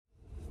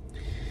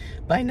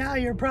by now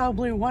you're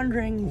probably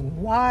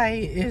wondering, why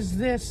is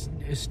this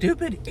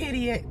stupid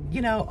idiot,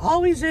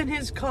 always in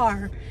his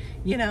car,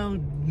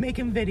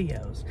 making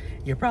videos?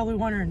 You're probably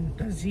wondering,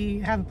 does he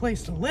have a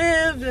place to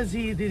live?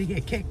 Did he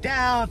get kicked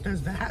out?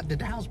 Did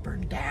the house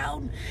burn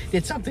down?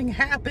 Did something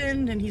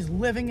happen and he's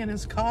living in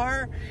his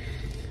car?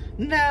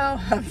 No,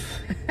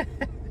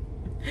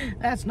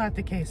 that's not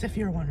the case, if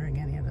you're wondering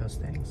any of those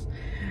things.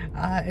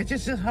 It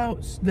just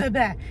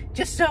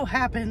so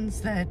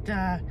happens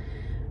that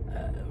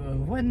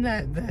when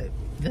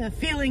the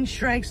feeling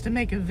strikes to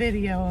make a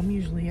video, I'm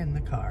usually in the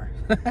car.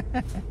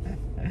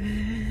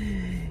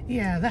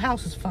 Yeah, the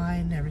house is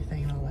fine,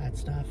 everything and all that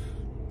stuff.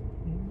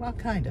 Well,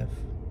 kind of.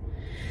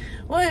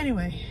 Well,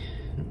 anyway,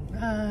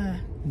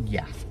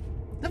 yeah.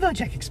 The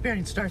Vochek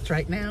experience starts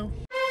right now.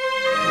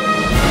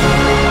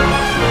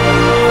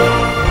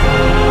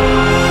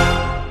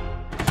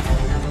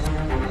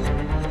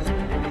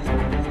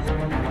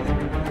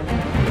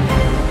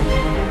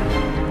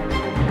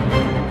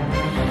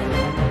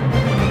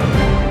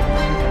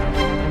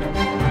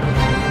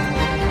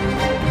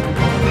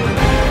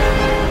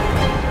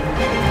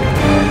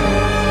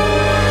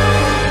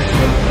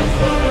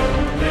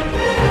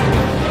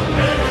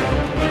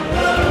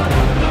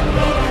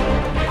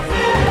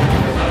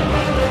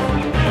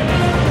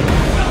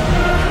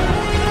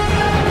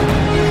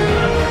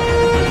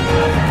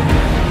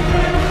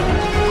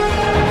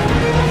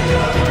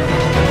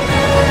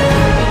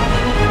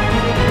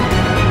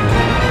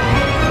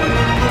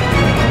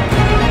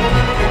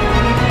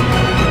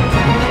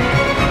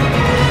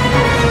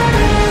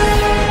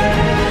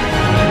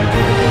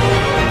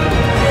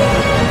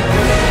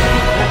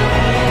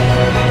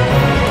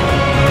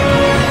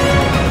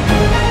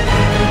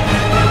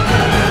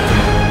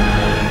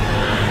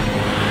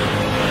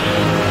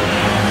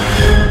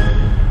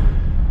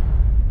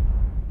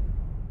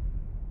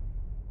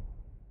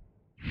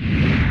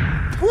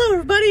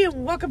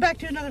 Welcome back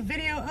to another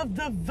video of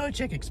the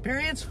Vochek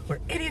experience, where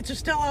idiots are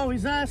still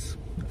always us,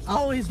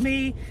 always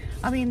me.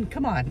 I mean,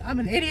 come on, I'm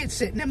an idiot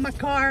sitting in my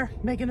car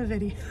making a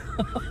video.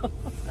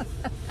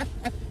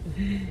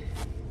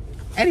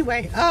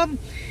 Anyway,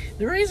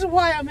 the reason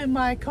why I'm in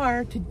my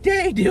car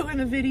today doing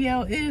a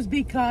video is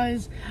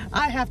because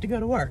I have to go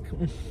to work.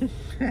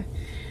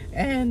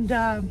 and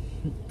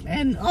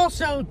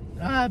also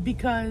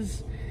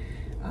because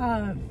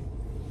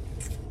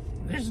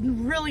there's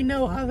really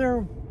no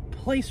other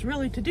place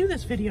really to do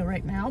this video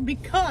right now,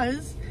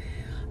 because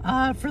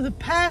for the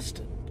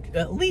past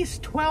at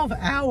least 12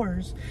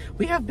 hours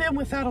we have been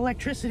without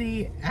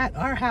electricity at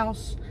our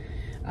house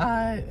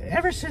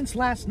ever since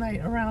last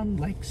night, around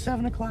like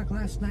 7 o'clock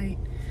last night.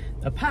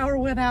 The power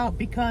went out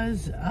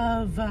because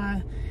of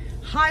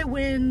high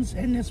winds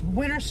and this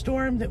winter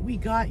storm that we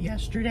got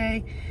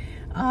yesterday,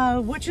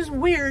 which is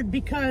weird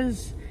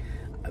because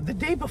the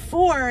day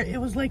before it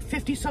was like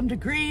 50 some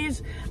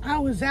degrees. I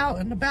was out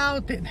and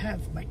about, didn't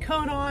have my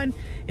coat on,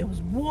 it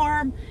was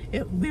warm,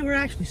 we were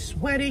actually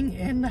sweating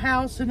in the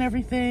house and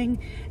everything.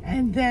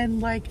 And then,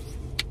 like,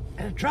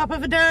 at a drop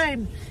of a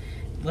dime,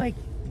 like,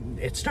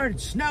 it started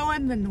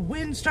snowing, then the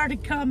wind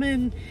started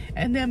coming,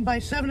 and then by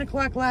 7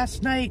 o'clock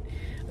last night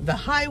the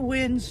high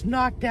winds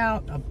knocked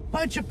out a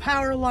bunch of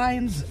power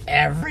lines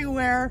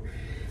everywhere.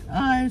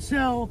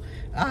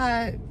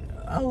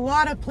 A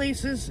lot of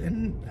places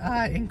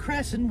in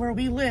Crescent, where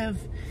we live,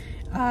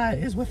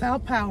 is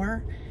without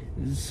power.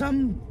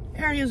 Some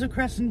areas of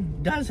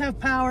Crescent does have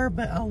power,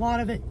 but a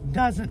lot of it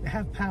doesn't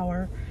have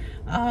power.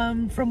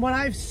 From what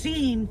I've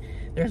seen,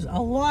 there's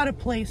a lot of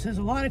places,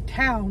 a lot of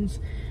towns,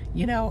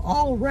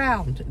 all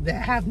around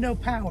that have no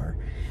power.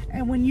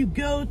 And when you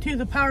go to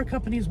the power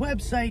company's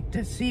website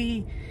to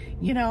see,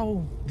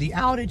 the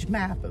outage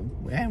map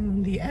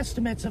and the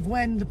estimates of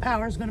when the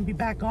power is going to be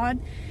back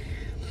on,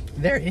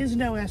 there is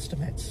no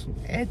estimates.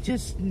 It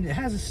just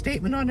has a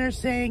statement on there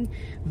saying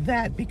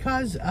that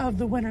because of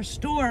the winter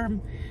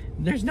storm,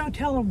 there's no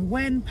telling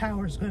when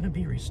power is going to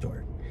be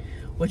restored,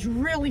 which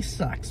really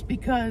sucks,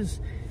 because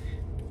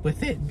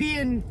with it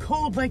being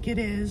cold like it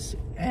is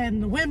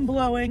and the wind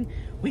blowing,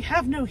 we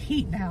have no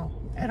heat now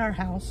at our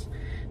house.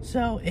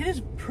 So it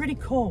is pretty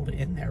cold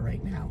in there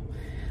right now.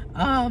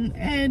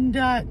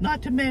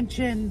 Not to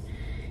mention,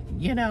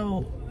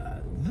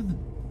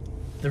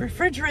 the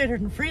refrigerator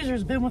and freezer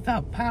has been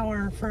without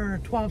power for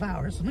 12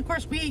 hours. And of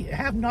course, we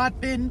have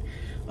not been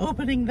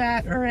opening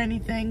that or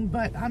anything,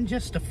 but I'm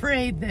just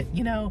afraid that,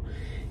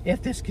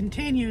 if this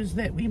continues,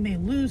 that we may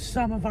lose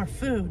some of our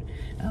food.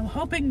 I'm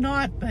hoping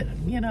not, but,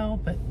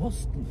 but we'll,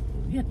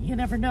 you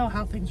never know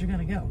how things are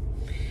going to go.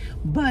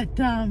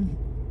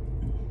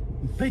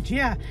 But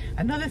yeah,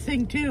 another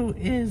thing too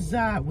is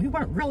we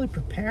weren't really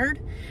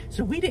prepared.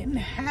 So we didn't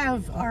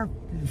have our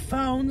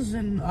phones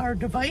and our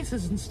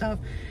devices and stuff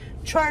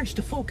charged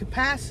to full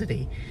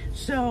capacity.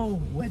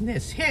 So when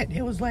this hit,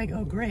 it was like,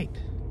 oh great,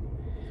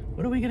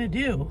 what are we gonna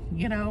do?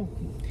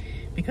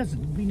 Because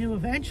we knew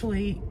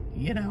eventually,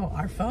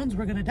 our phones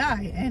were gonna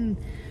die. And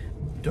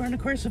during the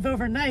course of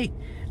overnight,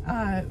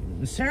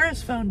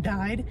 Sarah's phone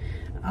died,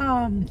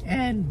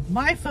 and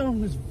my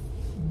phone was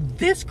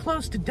this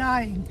close to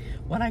dying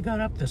when I got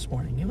up this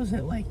morning. It was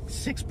at like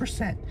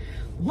 6%.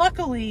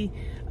 Luckily,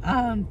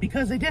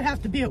 because I did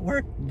have to be at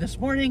work this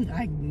morning,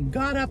 I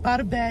got up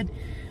out of bed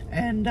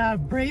and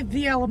braved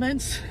the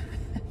elements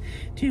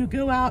to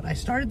go out. I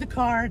started the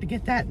car to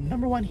get that,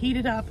 number one,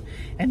 heated up,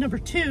 and number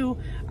two,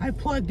 I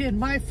plugged in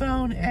my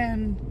phone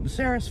and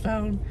Sarah's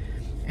phone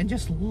and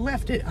just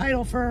left it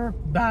idle for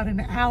about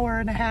an hour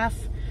and a half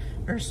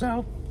or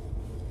so.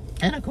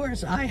 And of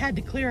course, I had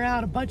to clear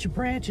out a bunch of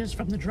branches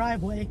from the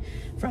driveway,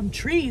 from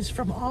trees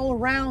from all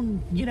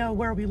around, you know,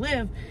 where we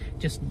live.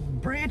 Just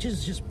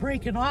branches just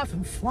breaking off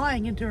and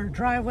flying into our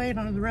driveway and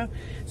onto the road.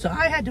 So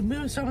I had to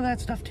move some of that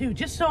stuff too,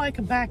 just so I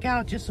can back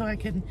out, just so I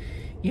can,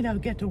 you know,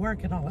 get to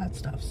work and all that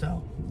stuff.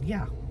 So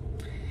yeah,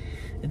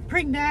 it's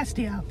pretty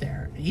nasty out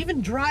there.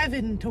 Even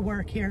driving to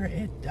work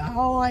here,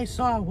 all I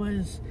saw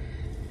was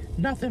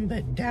nothing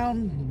but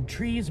down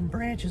trees and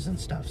branches and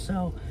stuff.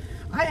 So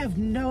I have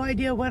no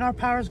idea when our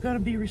power is going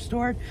to be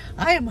restored.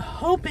 I am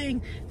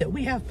hoping that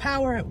we have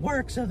power at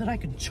work so that I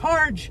can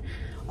charge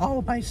all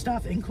of my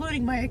stuff,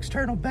 including my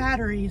external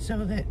battery,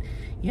 so that,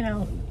 you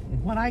know,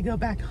 when I go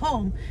back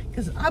home,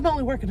 because I'm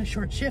only working a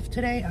short shift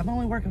today, I'm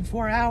only working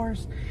 4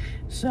 hours,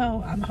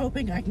 so I'm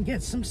hoping I can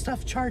get some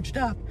stuff charged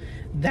up.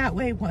 That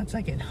way, once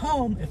I get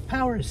home, if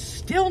power is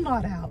still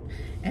not out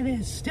and it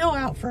is still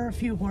out for a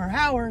few more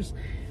hours,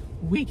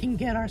 we can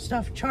get our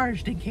stuff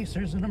charged in case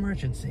there's an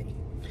emergency.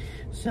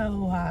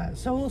 So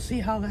we'll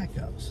see how that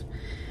goes.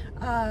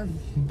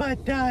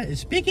 But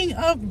speaking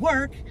of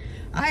work,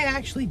 I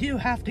actually do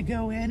have to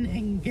go in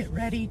and get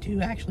ready to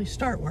actually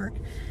start work,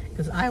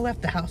 because I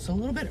left the house a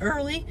little bit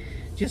early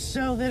just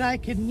so that I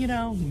can, you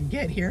know,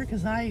 get here,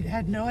 because I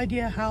had no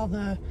idea how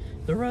the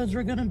roads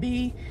were going to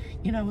be,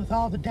 you know, with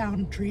all the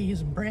down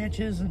trees and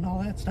branches and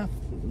all that stuff.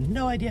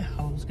 No idea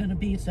how it was going to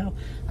be, so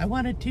I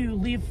wanted to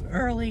leave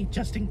early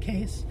just in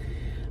case.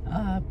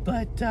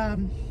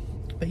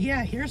 But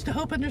yeah, here's to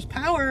hoping there's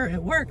power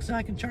at work so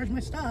I can charge my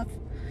stuff.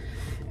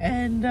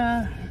 And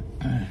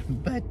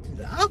but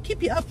I'll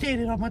keep you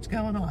updated on what's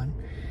going on.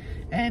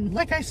 And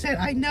like I said,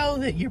 I know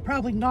that you're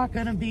probably not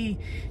going to be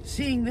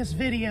seeing this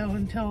video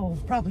until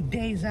probably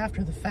days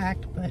after the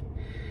fact,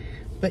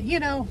 but you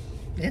know,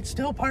 it's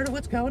still part of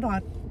what's going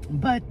on.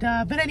 But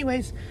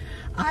anyways,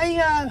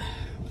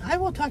 I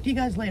will talk to you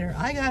guys later.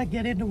 I gotta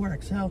get into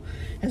work. So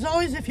as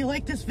always, if you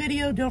like this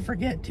video, don't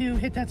forget to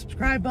hit that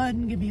subscribe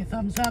button, give me a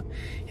thumbs up,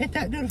 hit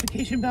that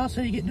notification bell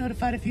so you get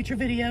notified of future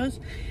videos.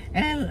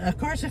 And of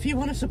course, if you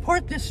want to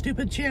support this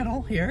stupid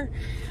channel here,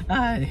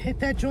 hit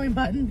that join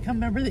button, become a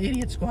member of the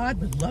Idiot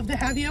Squad. Would love to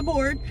have you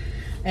aboard.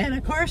 And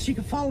of course, you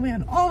can follow me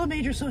on all the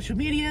major social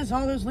medias.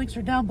 All those links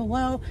are down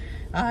below.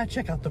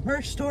 Check out the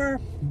merch store.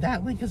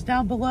 That link is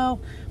down below.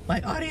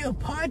 My audio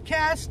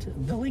podcast,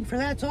 the link for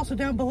that's also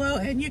down below.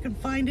 And you can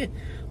find it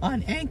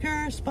on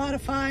Anchor,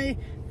 Spotify,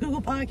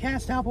 Google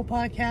Podcasts, Apple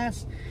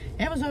Podcasts,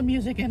 Amazon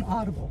Music, and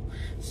Audible.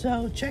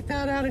 So check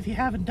that out if you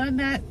haven't done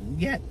that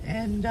yet.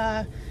 And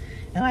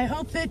I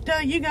hope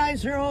that you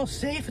guys are all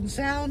safe and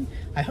sound.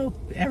 I hope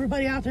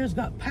everybody out there has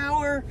got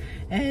power,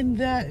 and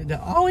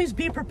to always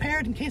be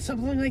prepared in case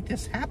something like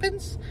this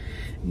happens.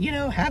 You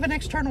know, have an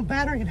external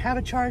battery and have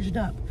it charged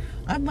up.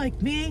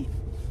 Unlike me,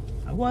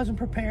 I wasn't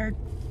prepared.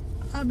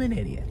 I'm an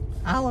idiot.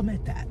 I'll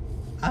admit that.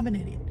 I'm an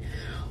idiot.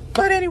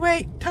 But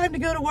anyway, time to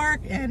go to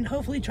work and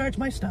hopefully charge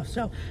my stuff.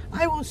 So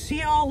I will see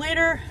you all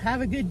later.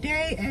 Have a good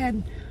day,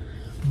 and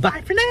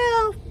bye for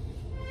now.